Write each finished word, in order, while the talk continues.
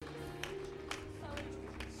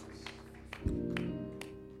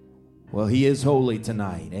Well, he is holy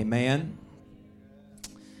tonight. Amen.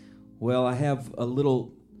 Well, I have a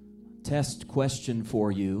little test question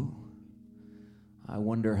for you. I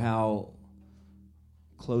wonder how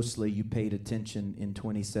closely you paid attention in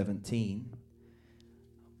 2017.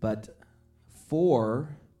 But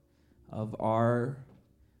 4 of our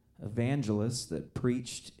evangelists that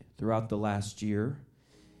preached throughout the last year,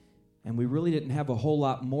 and we really didn't have a whole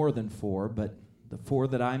lot more than 4, but the 4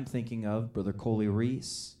 that I'm thinking of, Brother Coley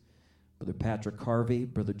Reese, Brother Patrick Harvey,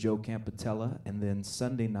 Brother Joe Campatella, and then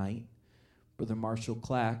Sunday night, Brother Marshall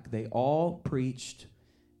Clack, they all preached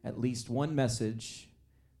at least one message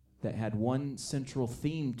that had one central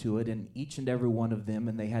theme to it, and each and every one of them,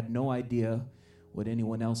 and they had no idea what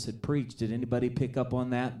anyone else had preached. Did anybody pick up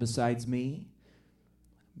on that besides me?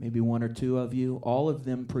 Maybe 1 or 2 of you. All of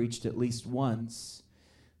them preached at least once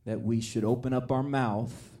that we should open up our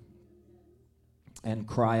mouth and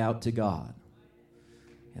cry out to God.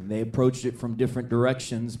 And they approached it from different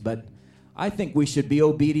directions, but I think we should be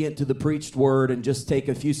obedient to the preached word and just take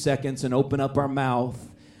a few seconds and open up our mouth.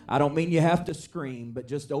 I don't mean you have to scream, but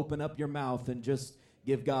just open up your mouth and just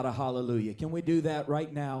give God a hallelujah. Can we do that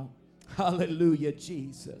right now? Hallelujah,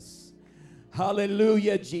 Jesus.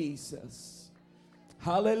 Hallelujah, Jesus.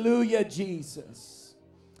 Hallelujah, Jesus.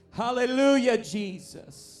 Hallelujah,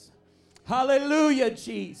 Jesus. Hallelujah,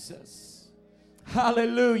 Jesus.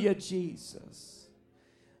 Hallelujah, Jesus.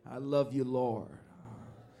 I love you, Lord.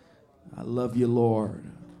 I love you, Lord.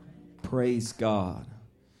 Praise God.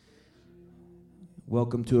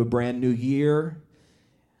 Welcome to a brand new year.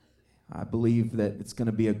 I believe that it's going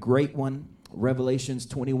to be a great one. Revelations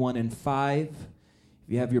 21 and 5. If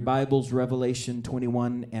you have your Bibles, Revelation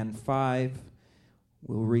 21 and 5.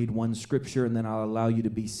 We'll read one scripture and then I'll allow you to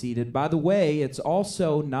be seated. By the way, it's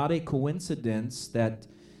also not a coincidence that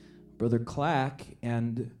Brother Clack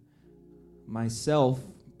and myself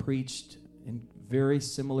preached in very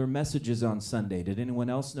similar messages on Sunday. Did anyone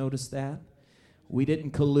else notice that? We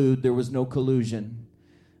didn't collude. There was no collusion.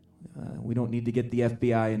 We don't need to get the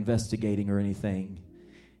FBI investigating or anything.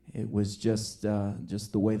 It was just the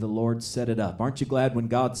way the Lord set it up. Aren't you glad when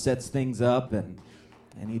God sets things up and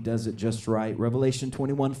he does it just right? Revelation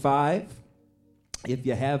 21:5. If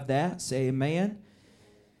you have that, say amen.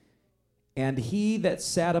 And he that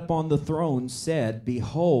sat upon the throne said,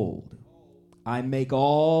 Behold, I make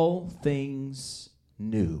all things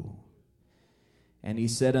new. And he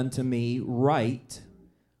said unto me, Write,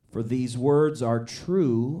 for these words are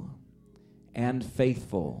true and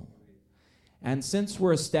faithful. And since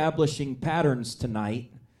we're establishing patterns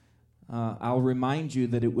tonight, I'll remind you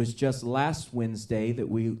that it was just last Wednesday that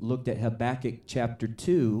we looked at Habakkuk chapter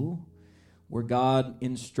 2, where God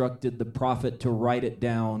instructed the prophet to write it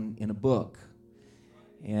down in a book.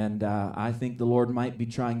 And I think the Lord might be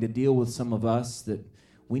trying to deal with some of us that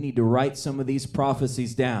we need to write some of these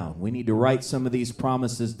prophecies down. We need to write some of these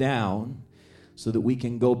promises down so that we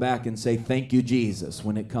can go back and say, thank you, Jesus,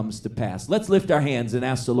 when it comes to pass. Let's lift our hands and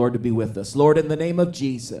ask the Lord to be with us. Lord, in the name of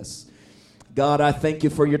Jesus, God, I thank you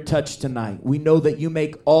for your touch tonight. We know that you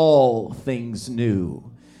make all things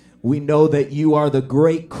new. We know that you are the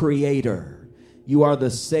great creator. You are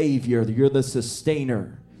the Savior. You're the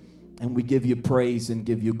sustainer. And we give you praise and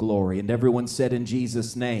give you glory. And everyone said in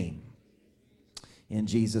Jesus' name. In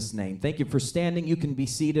Jesus' name. Thank you for standing. You can be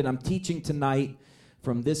seated. I'm teaching tonight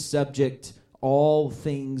from this subject, all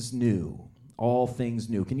things new. All things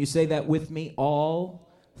new. Can you say that with me? All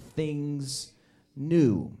things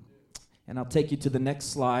new. And I'll take you to the next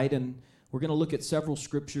slide. And we're going to look at several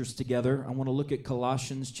scriptures together. I want to look at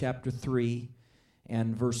Colossians chapter 3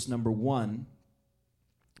 and verse number 1.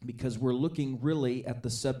 Because we're looking really at the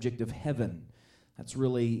subject of heaven. That's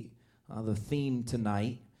really the theme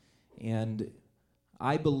tonight. And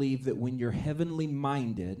I believe that when you're heavenly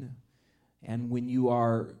minded and when you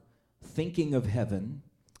are thinking of heaven,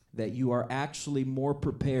 that you are actually more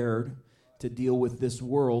prepared to deal with this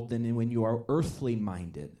world than when you are earthly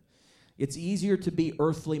minded. It's easier to be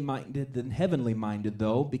earthly minded than heavenly minded,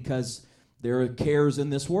 though, because there are cares in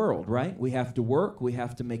this world, right? We have to work. We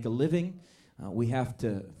have to make a living. We have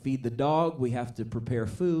to feed the dog. We have to prepare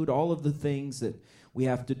food. All of the things that we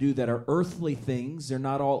have to do that are earthly things. They're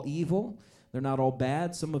not all evil. They're not all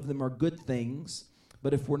bad. Some of them are good things.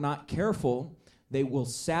 But if we're not careful, they will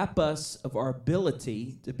sap us of our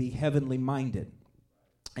ability to be heavenly minded.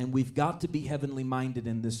 And we've got to be heavenly minded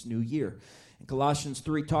in this new year. And Colossians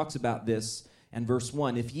 3 talks about this. And verse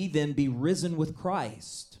 1, If ye then be risen with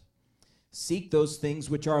Christ, seek those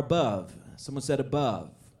things which are above. Someone said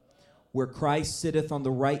above. Where Christ sitteth on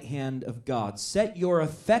the right hand of God. Set your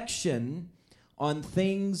affection on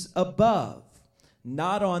things above,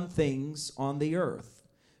 not on things on the earth.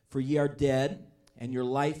 for ye are dead, and your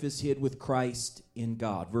life is hid with Christ in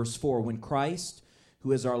God. Verse 4, when Christ,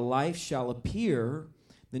 who is our life, shall appear,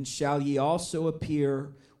 then shall ye also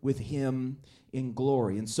appear with him in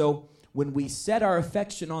glory. And so when we set our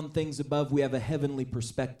affection on things above, we have a heavenly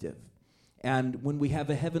perspective. And when we have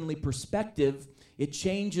a heavenly perspective, it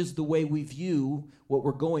changes the way we view what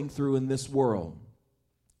we're going through in this world.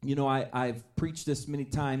 You know, I've preached this many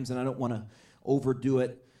times, and I don't want to overdo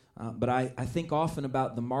it, but I think often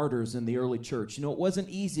about the martyrs in the early church. You know, it wasn't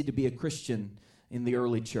easy to be a Christian in the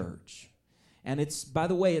early church. And it's, by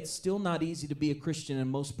the way, it's still not easy to be a Christian in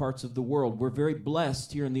most parts of the world. We're very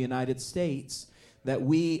blessed here in the United States that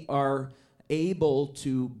we are able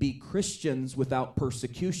to be Christians without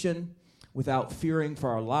persecution, without fearing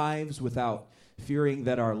for our lives, without fearing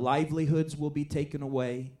that our livelihoods will be taken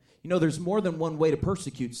away. You know, there's more than one way to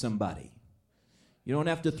persecute somebody. You don't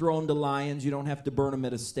have to throw them to lions. You don't have to burn them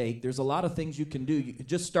at a stake. There's a lot of things you can do. You can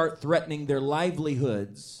just start threatening their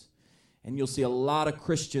livelihoods, and you'll see a lot of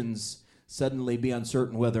Christians suddenly be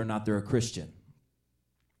uncertain whether or not they're a Christian.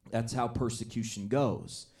 That's how persecution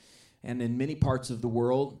goes. And in many parts of the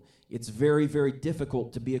world, it's very, very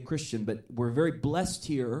difficult to be a Christian. But we're very blessed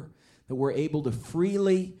here that we're able to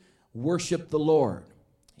freely worship the Lord.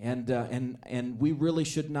 And we really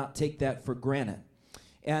should not take that for granted.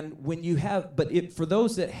 And when you have, for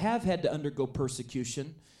those that have had to undergo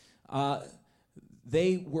persecution,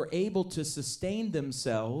 they were able to sustain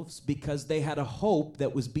themselves because they had a hope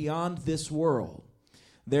that was beyond this world.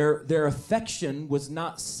 Their affection was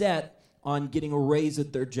not set on getting a raise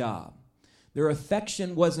at their job. Their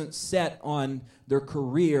affection wasn't set on their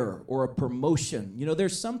career or a promotion. You know,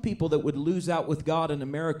 there's some people that would lose out with God in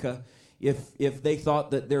America if they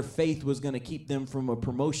thought that their faith was going to keep them from a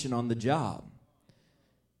promotion on the job.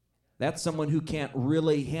 That's someone who can't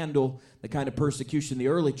really handle the kind of persecution the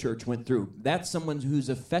early church went through. That's someone whose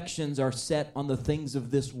affections are set on the things of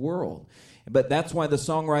this world. But that's why the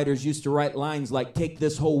songwriters used to write lines like, take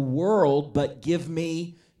this whole world, but give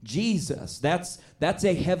me Jesus. That's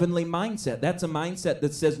a heavenly mindset. That's a mindset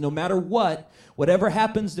that says no matter what, whatever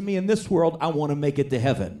happens to me in this world, I want to make it to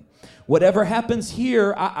heaven. Whatever happens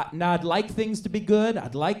here, now I'd like things to be good.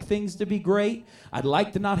 I'd like things to be great. I'd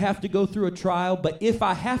like to not have to go through a trial. But if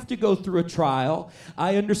I have to go through a trial,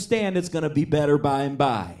 I understand it's going to be better by and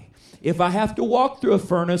by. If I have to walk through a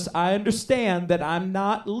furnace, I understand that I'm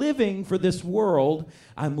not living for this world.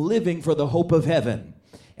 I'm living for the hope of heaven.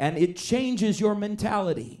 And it changes your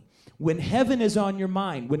mentality. When heaven is on your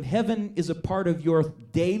mind, when heaven is a part of your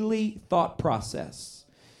daily thought process.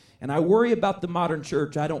 And I worry about the modern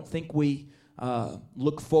church. I don't think we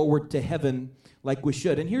look forward to heaven like we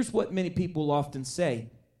should. And here's what many people often say.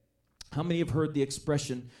 How many have heard the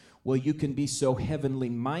expression, well, you can be so heavenly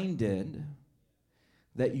minded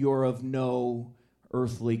that you're of no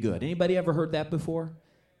earthly good? Anybody ever heard that before?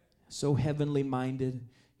 So heavenly minded,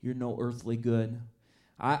 you're no earthly good.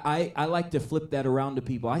 I like to flip that around to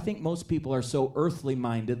people. I think most people are so earthly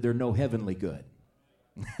minded, they're no heavenly good.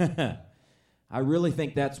 I really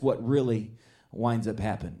think that's what really winds up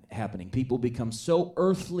happening. People become so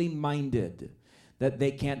earthly minded that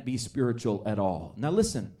they can't be spiritual at all. Now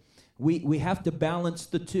listen, we have to balance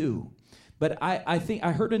the two. But I think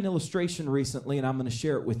I heard an illustration recently, and I'm going to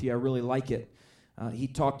share it with you. I really like it. He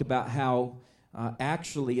talked about how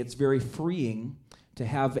actually it's very freeing to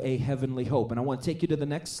have a heavenly hope. And I want to take you to the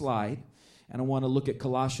next slide, and I want to look at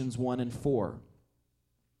Colossians 1 and 4.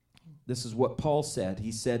 This is what Paul said.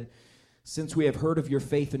 He said, since we have heard of your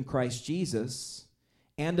faith in Christ Jesus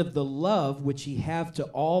and of the love which ye have to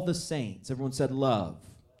all the saints. Everyone said love.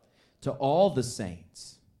 To all the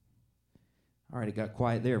saints. All right, it got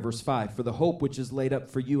quiet there. Verse 5. For the hope which is laid up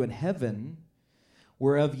for you in heaven,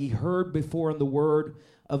 whereof ye heard before in the word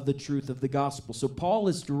of the truth of the gospel. So Paul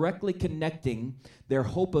is directly connecting their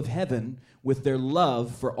hope of heaven with their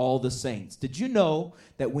love for all the saints. Did you know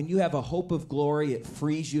that when you have a hope of glory, it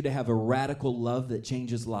frees you to have a radical love that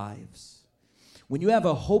changes lives? When you have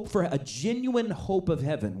a hope for a genuine hope of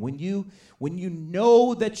heaven, when you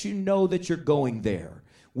know that you're going there,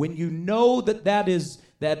 when you know that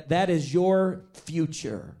is your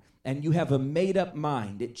future, and you have a made-up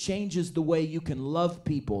mind, it changes the way you can love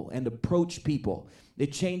people and approach people.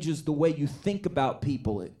 It changes the way you think about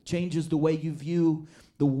people. It changes the way you view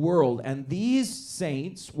the world. And these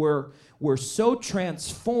saints were so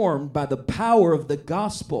transformed by the power of the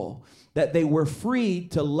gospel that they were free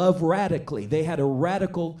to love radically. They had a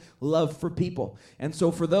radical love for people. And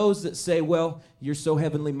so for those that say, well, you're so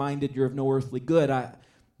heavenly minded, you're of no earthly good,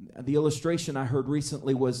 the illustration I heard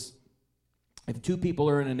recently was, if two people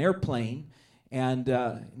are in an airplane, and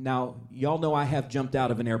now y'all know I have jumped out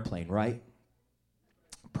of an airplane, right?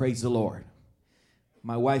 Praise the Lord.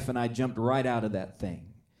 My wife and I jumped right out of that thing,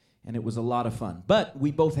 and it was a lot of fun. But we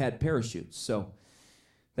both had parachutes, so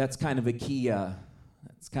that's kind of a key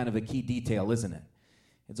detail, isn't it?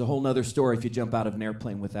 It's a whole other story if you jump out of an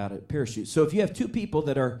airplane without a parachute. So if you have two people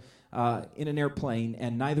that are in an airplane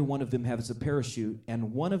and neither one of them has a parachute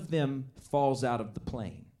and one of them falls out of the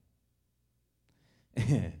plane.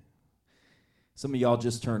 Some of y'all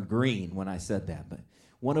just turned green when I said that, but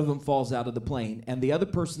one of them falls out of the plane and the other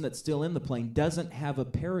person that's still in the plane doesn't have a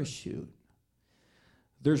parachute.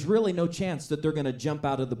 There's really no chance that they're going to jump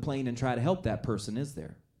out of the plane and try to help that person, is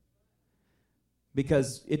there?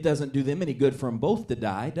 Because it doesn't do them any good for them both to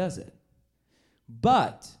die, does it?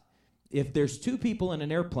 But if there's two people in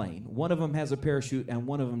an airplane, one of them has a parachute and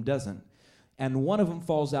one of them doesn't, and one of them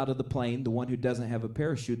falls out of the plane, the one who doesn't have a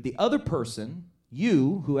parachute, the other person,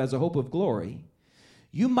 you, who has a hope of glory,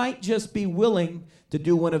 you might just be willing to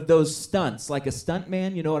do one of those stunts, like a stunt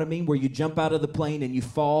man, you know what I mean, where you jump out of the plane and you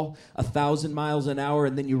fall 1,000 miles an hour,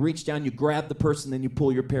 and then you reach down, you grab the person, then you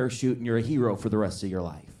pull your parachute, and you're a hero for the rest of your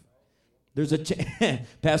life. There's a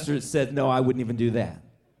pastor that said, no, I wouldn't even do that.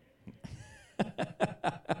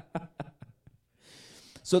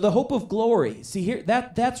 So the hope of glory, see here,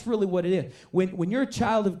 that's really what it is. When you're a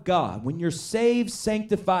child of God, when you're saved,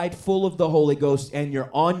 sanctified, full of the Holy Ghost, and you're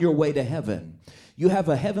on your way to heaven, you have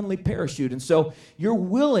a heavenly parachute. And so you're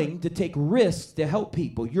willing to take risks to help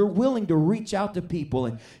people. You're willing to reach out to people,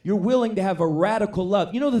 and you're willing to have a radical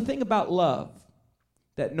love. You know, the thing about love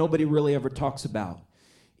that nobody really ever talks about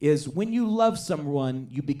is when you love someone,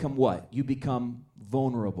 you become what? You become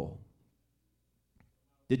vulnerable.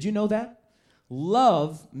 Did you know that?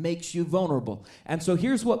 Love makes you vulnerable. And so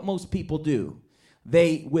here's what most people do.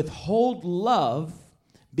 They withhold love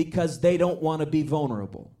because they don't want to be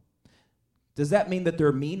vulnerable. Does that mean that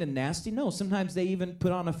they're mean and nasty? No, sometimes they even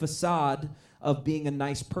put on a facade of being a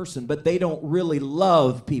nice person, but they don't really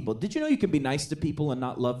love people. Did you know you can be nice to people and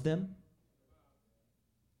not love them?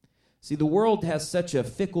 See, the world has such a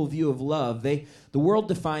fickle view of love. The world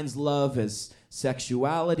defines love as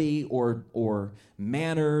sexuality or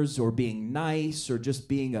manners or being nice or just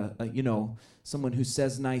being someone who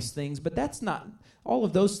says nice things. But that's not, all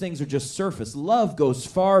of those things are just surface. Love goes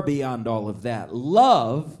far beyond all of that.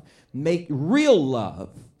 Real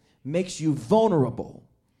love makes you vulnerable.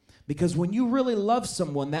 Because when you really love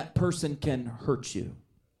someone, that person can hurt you.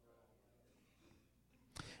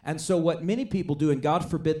 And so what many people do, and God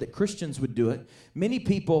forbid that Christians would do it, many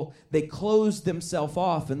people, they close themselves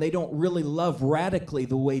off and they don't really love radically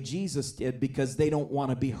the way Jesus did because they don't want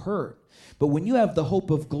to be hurt. But when you have the hope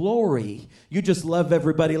of glory, you just love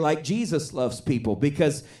everybody like Jesus loves people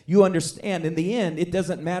because you understand in the end, it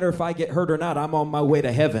doesn't matter if I get hurt or not, I'm on my way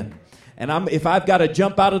to heaven. And if I've got to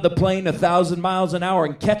jump out of the plane 1,000 miles an hour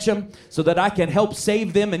and catch them so that I can help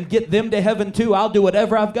save them and get them to heaven too, I'll do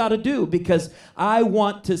whatever I've got to do because I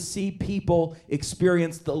want to see people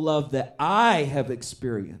experience the love that I have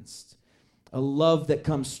experienced. A love that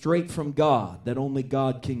comes straight from God, that only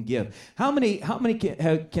God can give. How many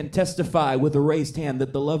can testify with a raised hand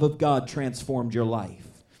that the love of God transformed your life?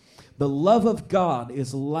 The love of God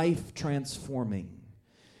is life transforming.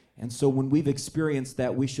 And so when we've experienced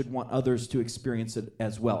that, we should want others to experience it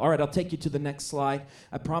as well. All right, I'll take you to the next slide.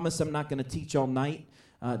 I promise I'm not going to teach all night.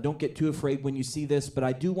 Don't get too afraid when you see this, but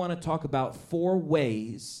I do want to talk about 4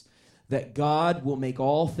 ways that God will make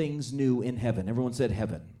all things new in heaven. Everyone said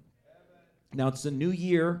heaven. Now, it's a new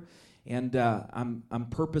year, and I'm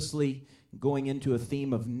purposely going into a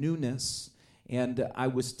theme of newness. And I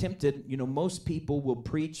was tempted, most people will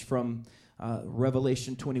preach from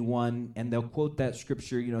Revelation 21, and they'll quote that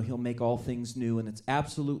scripture, he'll make all things new, and it's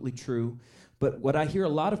absolutely true. But what I hear a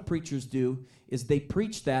lot of preachers do is they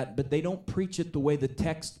preach that, but they don't preach it the way the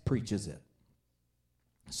text preaches it.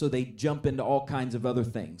 So they jump into all kinds of other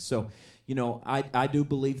things. So, I do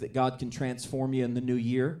believe that God can transform you in the new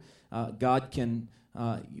year. God can,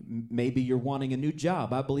 maybe you're wanting a new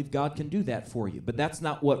job. I believe God can do that for you. But that's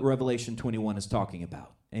not what Revelation 21 is talking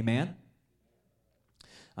about. Amen?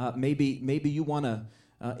 Maybe you want to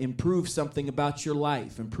improve something about your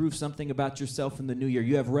life, improve something about yourself in the new year.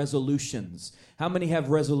 You have resolutions. How many have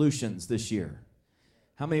resolutions this year?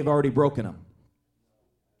 How many have already broken them?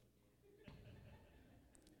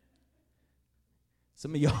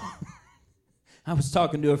 Some of y'all. I was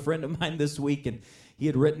talking to a friend of mine this week, and he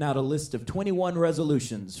had written out a list of 21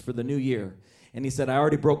 resolutions for the new year. And he said, I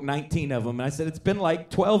already broke 19 of them. And I said, it's been like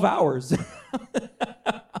 12 hours.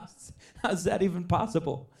 How's that even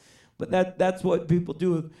possible? But that's what people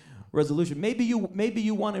do with resolution. Maybe you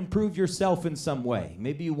want to improve yourself in some way.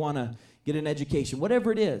 Maybe you want to get an education.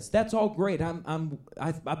 Whatever it is, that's all great.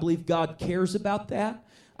 I believe God cares about that.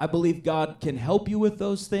 I believe God can help you with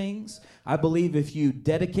those things. I believe if you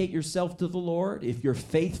dedicate yourself to the Lord, if you're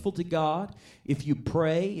faithful to God, if you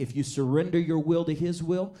pray, if you surrender your will to His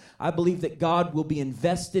will, I believe that God will be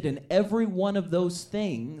invested in every one of those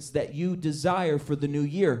things that you desire for the new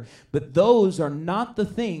year. But those are not the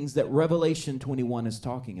things that Revelation 21 is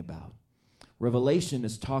talking about. Revelation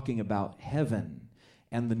is talking about heaven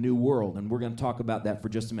and the new world, and we're going to talk about that for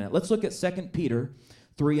just a minute. Let's look at 2 Peter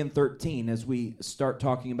 3 and 13 as we start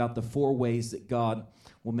talking about the 4 ways that God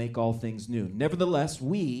will make all things new. Nevertheless,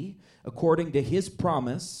 we, according to His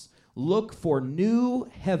promise, look for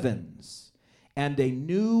new heavens and a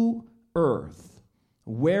new earth,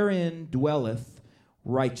 wherein dwelleth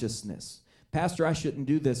righteousness. Pastor, I shouldn't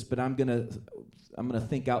do this, but I'm going to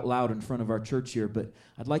think out loud in front of our church here, but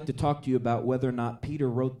I'd like to talk to you about whether or not Peter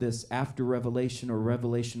wrote this after Revelation or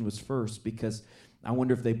Revelation was first, because I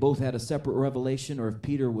wonder if they both had a separate revelation or if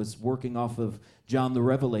Peter was working off of John the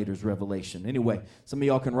Revelator's revelation. Anyway, some of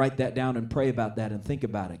y'all can write that down and pray about that and think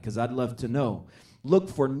about it, because I'd love to know. Look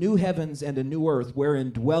for new heavens and a new earth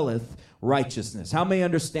wherein dwelleth righteousness. How many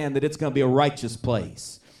understand that it's going to be a righteous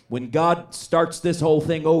place? When God starts this whole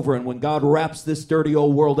thing over and when God wraps this dirty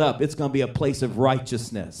old world up, it's going to be a place of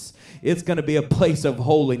righteousness. It's going to be a place of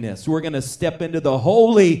holiness. We're going to step into the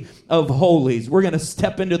holy of holies. We're going to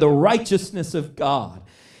step into the righteousness of God.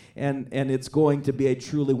 And it's going to be a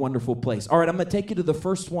truly wonderful place. All right, I'm going to take you to the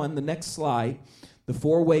first one, the next slide. The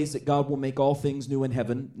 4 ways that God will make all things new in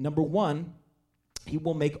heaven. Number 1, He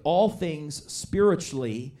will make all things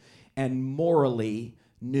spiritually and morally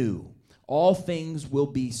new. All things will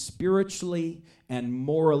be spiritually and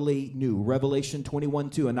morally new. Revelation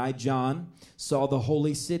 21:2, and I, John, saw the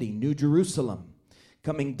holy city, New Jerusalem,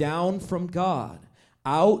 coming down from God,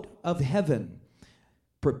 out of heaven,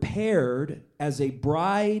 prepared as a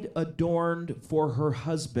bride adorned for her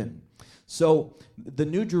husband. So the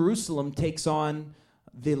New Jerusalem takes on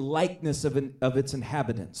the likeness of its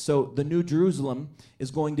inhabitants. So the New Jerusalem is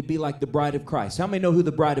going to be like the bride of Christ. How many know who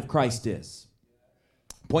the bride of Christ is?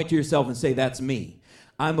 Point to yourself and say, that's me.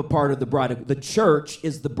 I'm a part of the bride of the church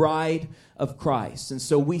is the bride of Christ. And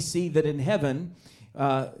so we see that in heaven,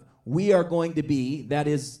 we are going to be, that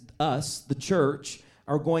is us, the church,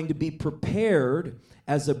 are going to be prepared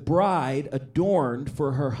as a bride adorned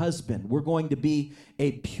for her husband. We're going to be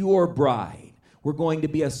a pure bride. We're going to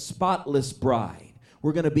be a spotless bride.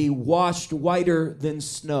 We're going to be washed whiter than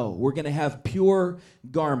snow. We're going to have pure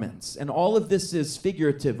garments. And all of this is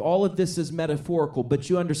figurative. All of this is metaphorical. But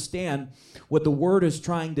you understand what the Word is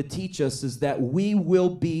trying to teach us is that we will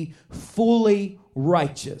be fully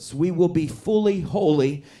righteous. We will be fully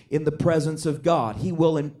holy in the presence of God. He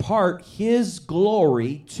will impart His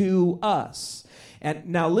glory to us. And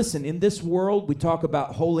now listen, in this world, we talk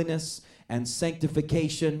about holiness and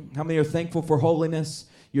sanctification. How many are thankful for holiness?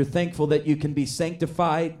 You're thankful that you can be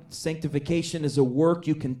sanctified. Sanctification is a work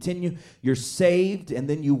you continue. You're saved, and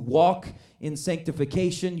then you walk in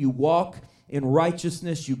sanctification. You walk in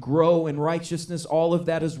righteousness. You grow in righteousness. All of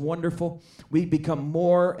that is wonderful. We become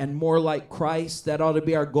more and more like Christ. That ought to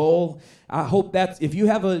be our goal. I hope that's, if you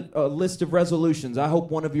have a list of resolutions, I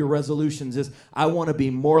hope one of your resolutions is, I want to be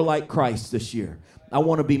more like Christ this year. I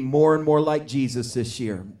want to be more and more like Jesus this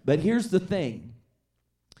year. But here's the thing.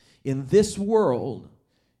 In this world,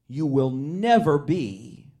 you will never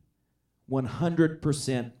be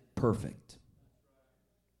 100% perfect.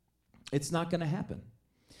 It's not going to happen.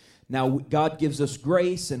 Now, God gives us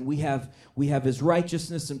grace, and we have His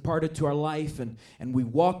righteousness imparted to our life, and we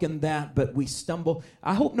walk in that, but we stumble.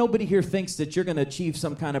 I hope nobody here thinks that you're going to achieve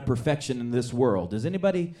some kind of perfection in this world. Does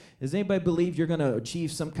anybody believe you're going to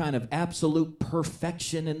achieve some kind of absolute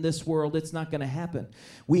perfection in this world? It's not going to happen.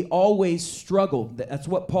 We always struggle. That's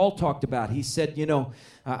what Paul talked about. He said,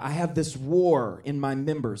 I have this war in my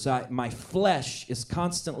members. My flesh is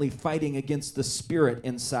constantly fighting against the spirit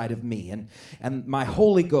inside of me, and my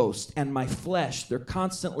Holy Ghost and my flesh, they're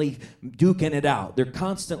constantly duking it out. They're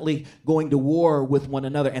constantly going to war with one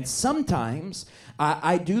another. And sometimes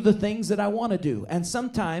I do the things that I want to do, and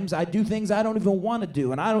sometimes I do things I don't even want to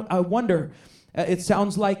do. And I wonder, it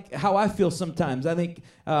sounds like how I feel sometimes. I think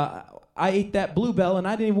I ate that Bluebell, and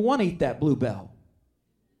I didn't even want to eat that Bluebell.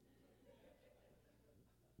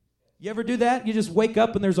 You ever do that? You just wake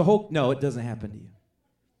up and there's a whole... No, it doesn't happen to you.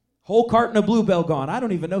 Whole carton of Bluebell gone. I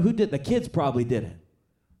don't even know who did it. The kids probably did it.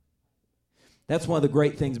 That's one of the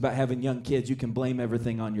great things about having young kids. You can blame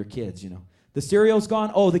everything on your kids, The cereal's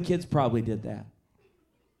gone. Oh, the kids probably did that.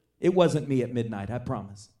 It wasn't me at midnight, I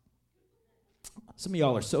promise. Some of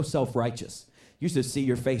y'all are so self-righteous. You should see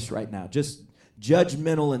your face right now. Just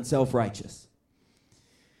judgmental and self-righteous.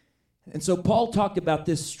 And so Paul talked about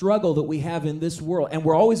this struggle that we have in this world, and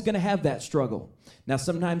we're always going to have that struggle. Now,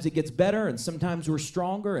 sometimes it gets better, and sometimes we're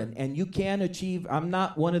stronger, and you can achieve. I'm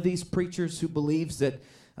not one of these preachers who believes that,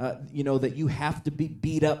 that you have to be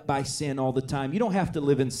beat up by sin all the time. You don't have to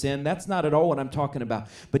live in sin. That's not at all what I'm talking about.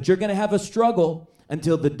 But you're going to have a struggle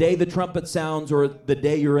until the day the trumpet sounds or the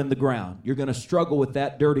day you're in the ground. You're going to struggle with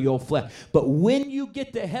that dirty old flesh. But when you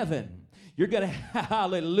get to heaven, you're going to,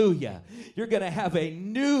 hallelujah, you're going to have a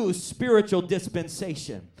new spiritual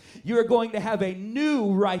dispensation. You're going to have a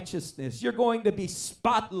new righteousness. You're going to be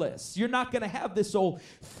spotless. You're not going to have this old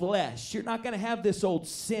flesh. You're not going to have this old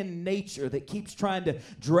sin nature that keeps trying to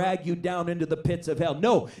drag you down into the pits of hell.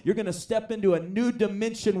 No, you're going to step into a new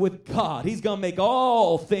dimension with God. He's going to make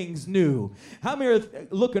all things new. How many are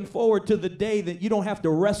looking forward to the day that you don't have to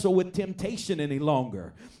wrestle with temptation any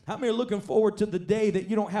longer? How many are looking forward to the day that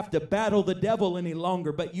you don't have to battle the devil any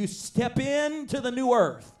longer, but you step into the new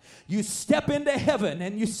earth? You step into heaven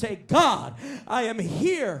and you say, God, I am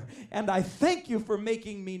here and I thank you for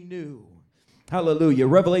making me new. Hallelujah.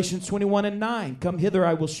 Revelation 21:9. Come hither,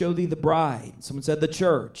 I will show thee the bride. Someone said the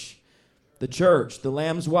church. The church, the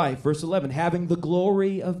Lamb's wife. Verse 11, having the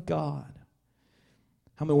glory of God.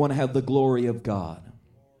 How many want to have the glory of God?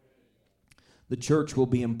 The church will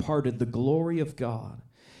be imparted the glory of God.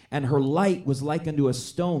 And her light was like unto a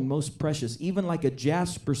stone most precious, even like a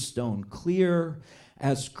jasper stone, clear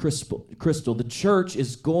as crystal. The church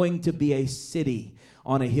is going to be a city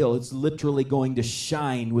on a hill. It's literally going to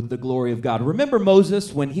shine with the glory of God. Remember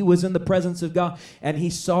Moses when he was in the presence of God and he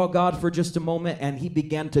saw God for just a moment and he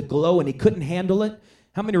began to glow and he couldn't handle it?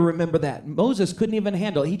 How many remember that? Moses couldn't even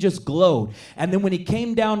handle it. He just glowed. And then when he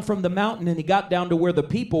came down from the mountain and he got down to where the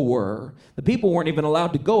people weren't even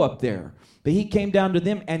allowed to go up there. But he came down to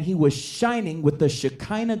them and he was shining with the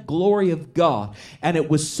Shekinah glory of God. And it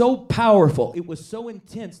was so powerful, it was so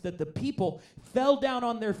intense that the people fell down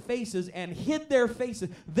on their faces and hid their faces.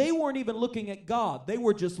 They weren't even looking at God. They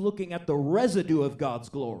were just looking at the residue of God's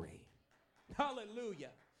glory. Hallelujah.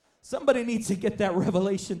 Somebody needs to get that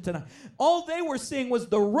revelation tonight. All they were seeing was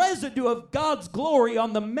the residue of God's glory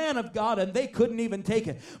on the man of God, and they couldn't even take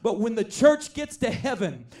it. But when the church gets to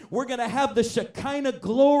heaven, we're going to have the Shekinah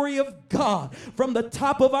glory of God from the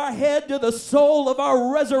top of our head to the sole of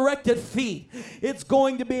our resurrected feet. It's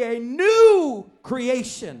going to be a new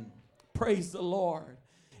creation. Praise the Lord.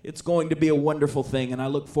 It's going to be a wonderful thing, and I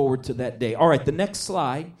look forward to that day. All right, the next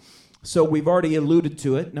slide. So we've already alluded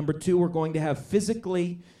to it. Number 2, we're going to have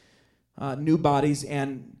physically new bodies,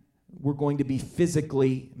 and we're going to be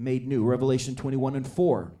physically made new. Revelation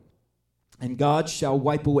 21:4. And God shall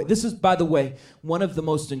wipe away. This is, by the way, one of the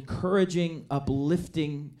most encouraging,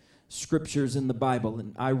 uplifting scriptures in the Bible.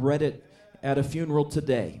 And I read it at a funeral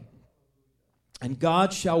today. And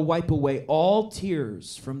God shall wipe away all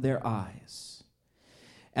tears from their eyes.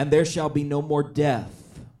 And there shall be no more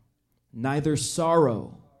death, neither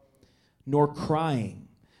sorrow, nor crying.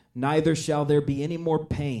 Neither shall there be any more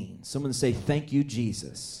pain. Someone say, thank you,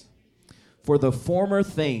 Jesus. For the former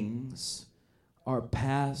things are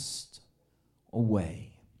passed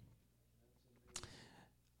away.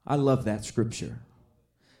 I love that scripture.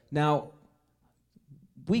 Now,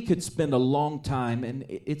 we could spend a long time, and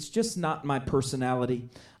it's just not my personality.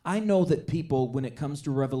 I know that people, when it comes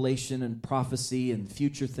to revelation and prophecy and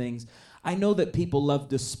future things, I know that people love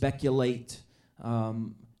to speculate.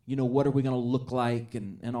 What are we going to look like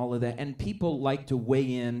and all of that. And people like to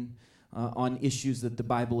weigh in on issues that the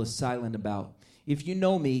Bible is silent about. If you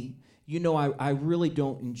know me, you know I really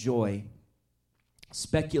don't enjoy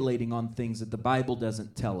speculating on things that the Bible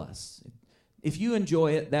doesn't tell us. If you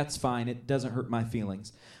enjoy it, that's fine. It doesn't hurt my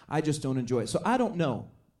feelings. I just don't enjoy it. So I don't know.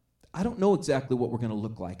 I don't know exactly what we're going to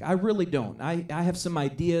look like. I really don't. I have some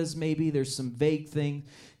ideas maybe. There's some vague things.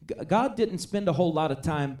 God didn't spend a whole lot of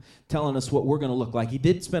time telling us what we're going to look like. He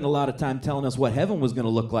did spend a lot of time telling us what heaven was going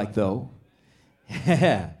to look like, though.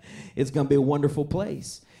 It's going to be a wonderful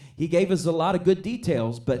place. He gave us a lot of good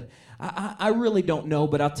details, but I really don't know.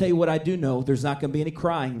 But I'll tell you what I do know. There's not going to be any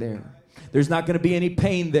crying there. There's not going to be any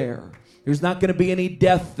pain there. There's not going to be any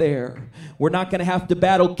death there. We're not going to have to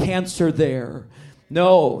battle cancer there.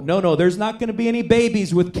 No. There's not going to be any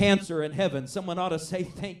babies with cancer in heaven. Someone ought to say,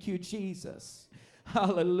 thank you, Jesus.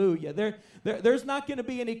 Hallelujah. There's not going to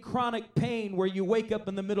be any chronic pain where you wake up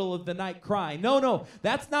in the middle of the night crying. No,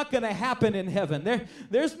 that's not going to happen in heaven.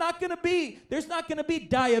 There's not going to be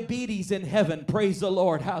diabetes in heaven. Praise the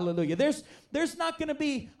Lord. Hallelujah. There's not going to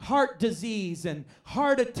be heart disease and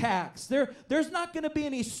heart attacks. There's not going to be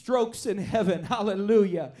any strokes in heaven.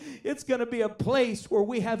 Hallelujah. It's going to be a place where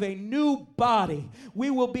we have a new body. We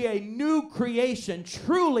will be a new creation,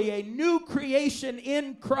 truly a new creation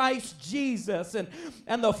in Christ Jesus.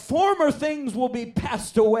 And the former things will be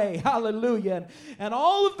passed away. Hallelujah. And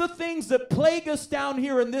all of the things that plague us down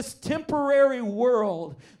here in this temporary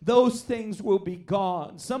world, those things will be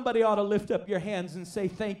gone. Somebody ought to lift up your hands and say,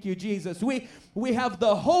 thank you, Jesus. We have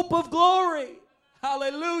the hope of glory.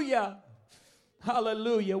 Hallelujah.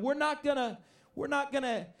 Hallelujah. We're not gonna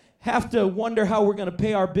have to wonder how we're gonna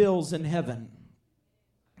pay our bills in heaven.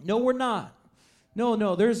 No, we're not. No,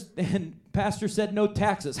 and Pastor said no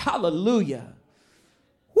taxes. Hallelujah.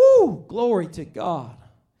 Woo! Glory to God.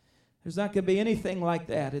 There's not going to be anything like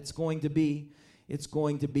that. It's going to be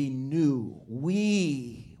new.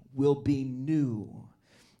 We will be new.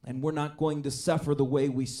 And we're not going to suffer the way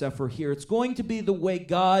we suffer here. It's going to be the way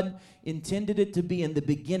God intended it to be in the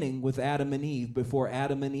beginning with Adam and Eve, before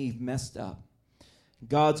Adam and Eve messed up.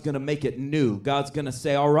 God's going to make it new. God's going to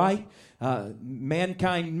say, all right,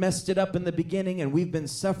 mankind messed it up in the beginning and we've been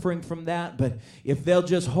suffering from that, but if they'll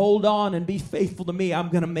just hold on and be faithful to me, I'm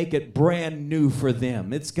going to make it brand new for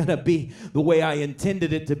them. It's going to be the way I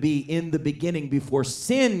intended it to be in the beginning, before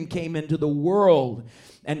sin came into the world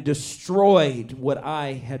and destroyed what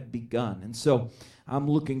I had begun. And so I'm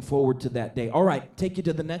looking forward to that day. All right, take you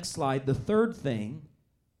to the next slide. The third thing,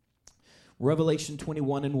 Revelation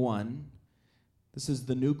 21:1. This is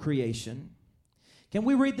the new creation. Can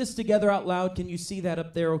we read this together out loud? Can you see that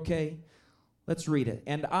up there okay? Let's read it.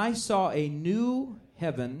 And I saw a new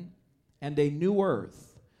heaven and a new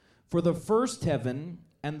earth. For the first heaven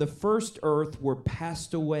and the first earth were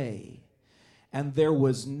passed away, and there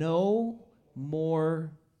was no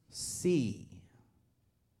more sea.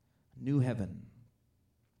 New heaven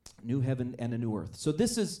and a new earth. So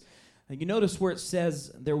this is, you notice where it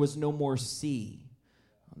says there was no more sea.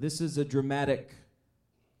 This is a dramatic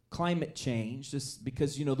climate change, just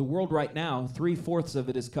because, the world right now, 3/4 of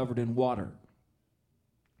it is covered in water.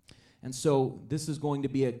 And so this is going to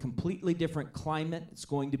be a completely different climate. It's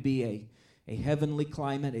going to be a heavenly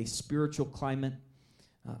climate, a spiritual climate.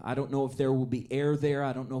 I don't know if there will be air there.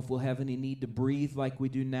 I don't know if we'll have any need to breathe like we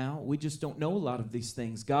do now. We just don't know a lot of these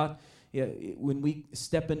things. God, when we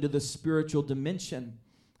step into the spiritual dimension,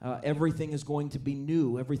 everything is going to be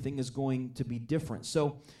new. Everything is going to be different.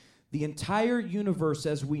 So the entire universe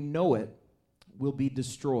as we know it will be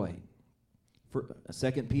destroyed. For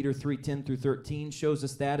 2 Peter 3:10-13 shows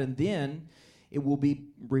us that, and then it will be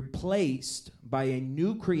replaced by a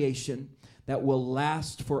new creation that will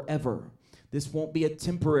last forever. This won't be a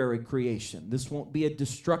temporary creation. This won't be a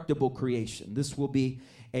destructible creation. This will be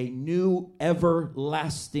a new,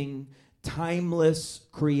 everlasting, timeless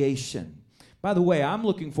creation. By the way, I'm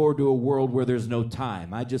looking forward to a world where there's no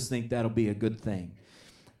time. I just think that'll be a good thing.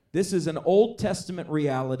 This is an Old Testament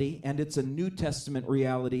reality, and it's a New Testament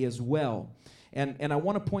reality as well. And I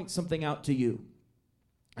want to point something out to you.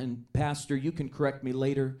 And Pastor, you can correct me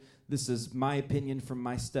later. This is my opinion from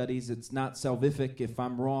my studies. It's not salvific. If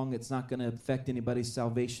I'm wrong, it's not going to affect anybody's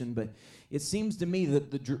salvation. But it seems to me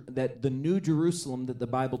that the New Jerusalem that the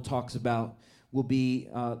Bible talks about will be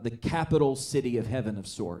the capital city of heaven of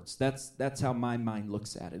sorts. That's how my mind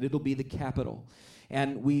looks at it. It'll be the capital.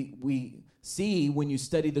 And we see when you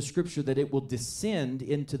study the scripture that it will descend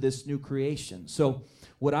into this new creation. So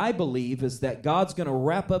what I believe is that God's going to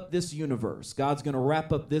wrap up this universe. God's going to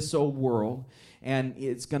wrap up this old world, and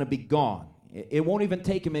it's going to be gone. It won't even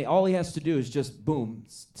take him. All he has to do is just, boom,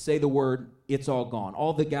 say the word, it's all gone.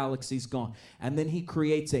 All the galaxy's gone. And then he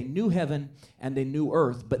creates a new heaven and a new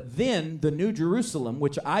earth. But then the New Jerusalem,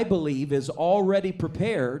 which I believe is already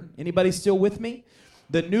prepared. Anybody still with me?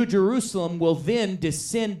 The New Jerusalem will then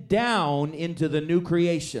descend down into the new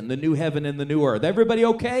creation, the new heaven and the new earth. Everybody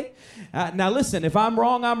okay? Now listen, if I'm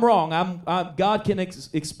wrong, I'm wrong. God can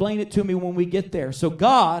explain it to me when we get there. So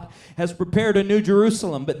God has prepared a New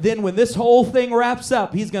Jerusalem, but then when this whole thing wraps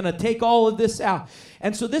up, he's going to take all of this out.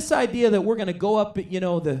 And so this idea that we're going to go up,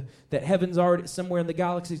 that heaven's already somewhere in the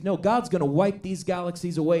galaxies. No, God's going to wipe these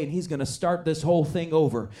galaxies away, and he's going to start this whole thing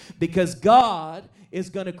over, because God is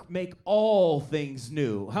going to make all things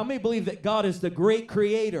new. How many believe that God is the great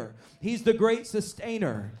creator? He's the great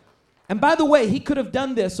sustainer. And by the way, he could have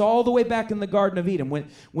done this all the way back in the Garden of Eden.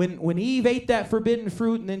 When Eve ate that forbidden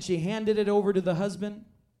fruit and then she handed it over to the husband,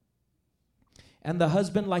 And the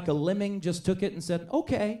husband, like a lemming, just took it and said,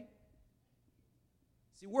 okay.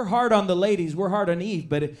 See, we're hard on the ladies. We're hard on Eve.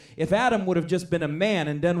 But if Adam would have just been a man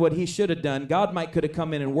and done what he should have done, God could have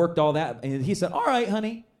come in and worked all that. And he said, all right,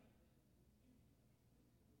 honey.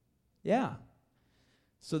 Yeah.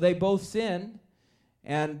 So they both sinned.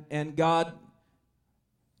 And God,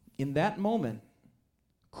 in that moment,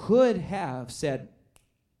 could have said,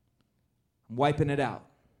 I'm wiping it out.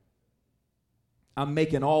 I'm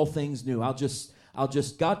making all things new.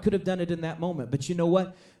 God could have done it in that moment. But you know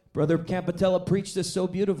what? Brother Campatella preached this so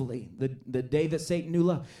beautifully. The day that Satan knew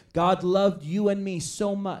love. God loved you and me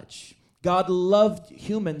so much. God loved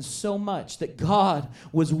humans so much that God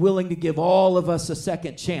was willing to give all of us a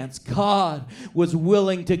second chance. God was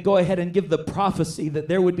willing to go ahead and give the prophecy that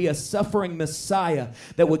there would be a suffering Messiah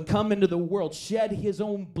that would come into the world, shed his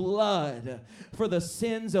own blood for the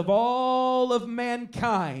sins of all of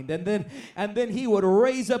mankind. And then he would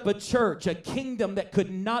raise up a church, a kingdom that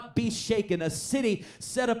could not be shaken, a city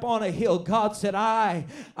set up on a hill. God said, I'm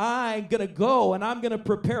going to go and I'm going to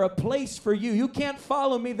prepare a place for you. You can't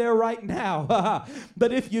follow me there right now.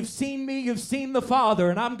 But if you've seen me, you've seen the Father,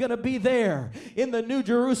 and I'm going to be there in the New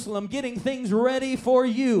Jerusalem getting things ready for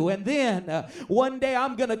you. And then one day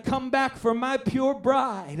I'm going to come back for my pure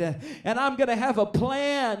bride, and I'm going to have a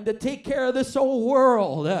plan to take care of this whole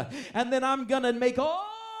world, and then I'm going to make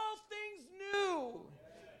all things new,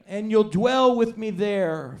 and you'll dwell with me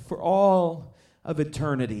there for all of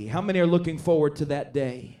eternity. How many are looking forward to that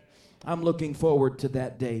day? I'm looking forward to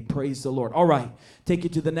that day. Praise the Lord. All right, take you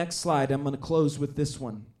to the next slide. I'm going to close with this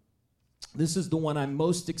one. This is the one I'm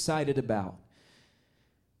most excited about.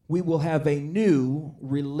 We will have a new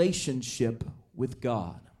relationship with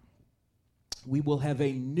God. We will have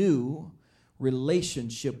a new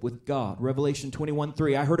relationship with God. Revelation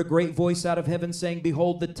 21:3. I heard a great voice out of heaven saying,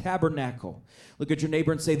 behold, the tabernacle. Look at your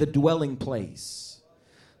neighbor and say, the dwelling place.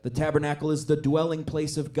 The tabernacle is the dwelling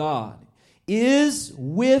place of God. Is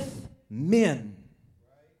with men,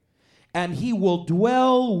 and he will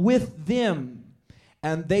dwell with them,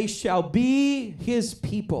 and they shall be his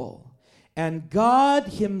people, and God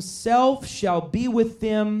himself shall be with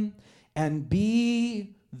them and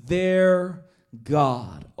be their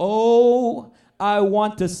God. Oh, I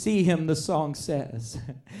want to see him, the song says,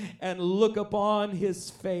 and look upon his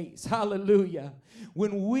face. Hallelujah.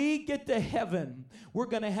 When we get to heaven, we're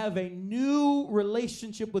going to have a new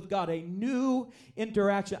relationship with God, a new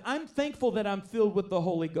interaction. I'm thankful that I'm filled with the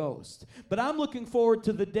Holy Ghost, but I'm looking forward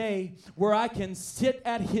to the day where I can sit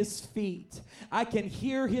at his feet. I can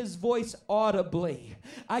hear his voice audibly.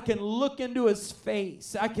 I can look into his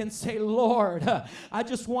face. I can say, Lord, I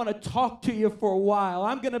just want to talk to you for a while.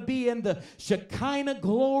 I'm going to be in the Shekinah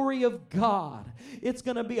glory of God. It's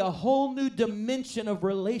going to be a whole new dimension of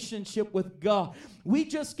relationship with God. We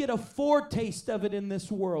just get a foretaste of it in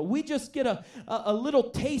this world. We just get a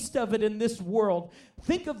little taste of it in this world.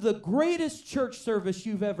 Think of the greatest church service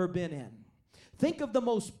you've ever been in. Think of the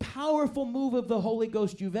most powerful move of the Holy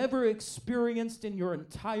Ghost you've ever experienced in your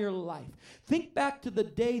entire life. Think back to the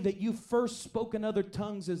day that you first spoke in other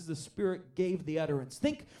tongues as the Spirit gave the utterance.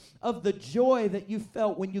 Think of the joy that you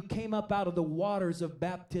felt when you came up out of the waters of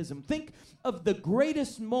baptism. Think of the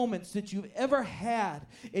greatest moments that you've ever had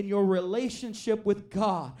in your relationship with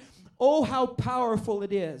God. Oh, how powerful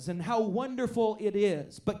it is and how wonderful it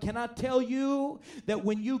is. But can I tell you that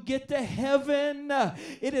when you get to heaven,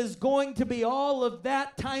 it is going to be all of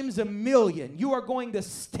that times a million. You are going to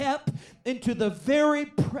step into the very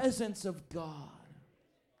presence of God.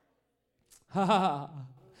 Ha ha ha.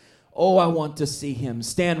 Oh, I want to see him.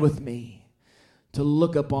 Stand with me to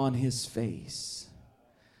look upon his face.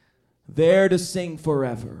 There to sing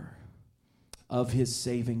forever of his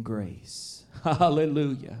saving grace.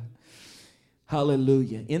 Hallelujah.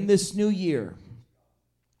 Hallelujah. In this new year,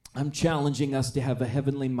 I'm challenging us to have a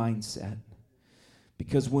heavenly mindset.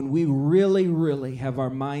 Because when we really, really have our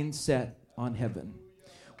mind set on heaven,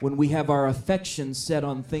 when we have our affection set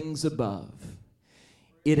on things above,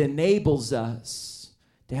 it enables us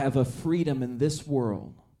to have a freedom in this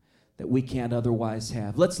world that we can't otherwise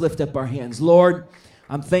have. Let's lift up our hands. Lord,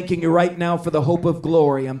 I'm thanking you right now for the hope of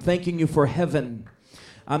glory. I'm thanking you for heaven.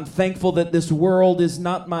 I'm thankful that this world is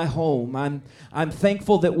not my home. I'm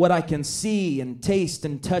thankful that what I can see and taste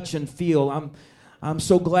and touch and feel, I'm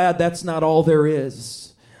so glad that's not all there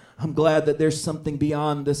is. I'm glad that there's something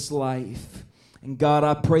beyond this life. And God,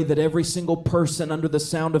 I pray that every single person under the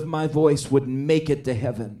sound of my voice would make it to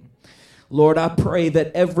heaven. Lord, I pray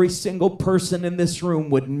that every single person in this room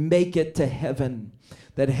would make it to heaven,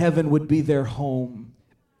 that heaven would be their home.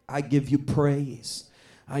 I give you praise.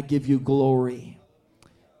 I give you glory.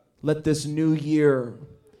 Let this new year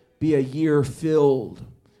be a year filled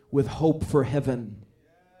with hope for heaven.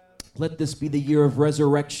 Let this be the year of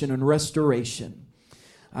resurrection and restoration.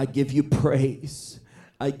 I give you praise.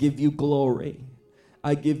 I give you glory.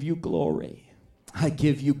 I give you glory. I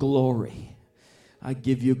give you glory. I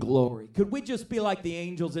give you glory. Could we just be like the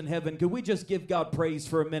angels in heaven? Could we just give God praise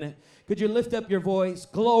for a minute? Could you lift up your voice?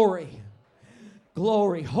 Glory.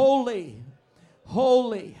 Glory. Holy.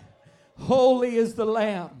 Holy. Holy is the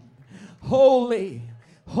Lamb. Holy.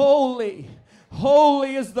 Holy.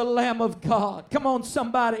 Holy is the Lamb of God. Come on,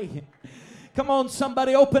 somebody. Come on,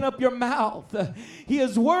 somebody. Open up your mouth. He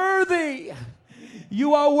is worthy.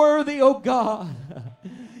 You are worthy, O God.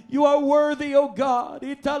 You are worthy, O God.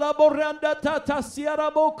 God,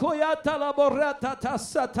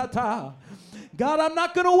 I'm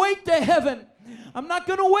not going to wait to heaven. I'm not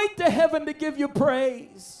going to wait to heaven to give you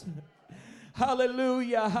praise.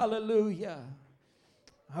 Hallelujah, hallelujah.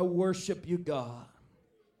 I worship you, God.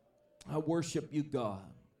 I worship you, God.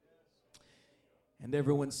 And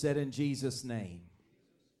everyone said in Jesus' name,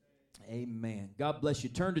 amen. God bless you.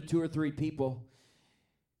 Turn to 2 or 3 people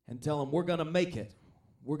and tell them, we're going to make it.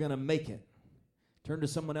 We're going to make it. Turn to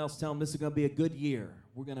someone else, tell them this is going to be a good year.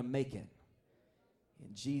 We're going to make it.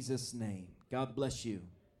 In Jesus' name, God bless you.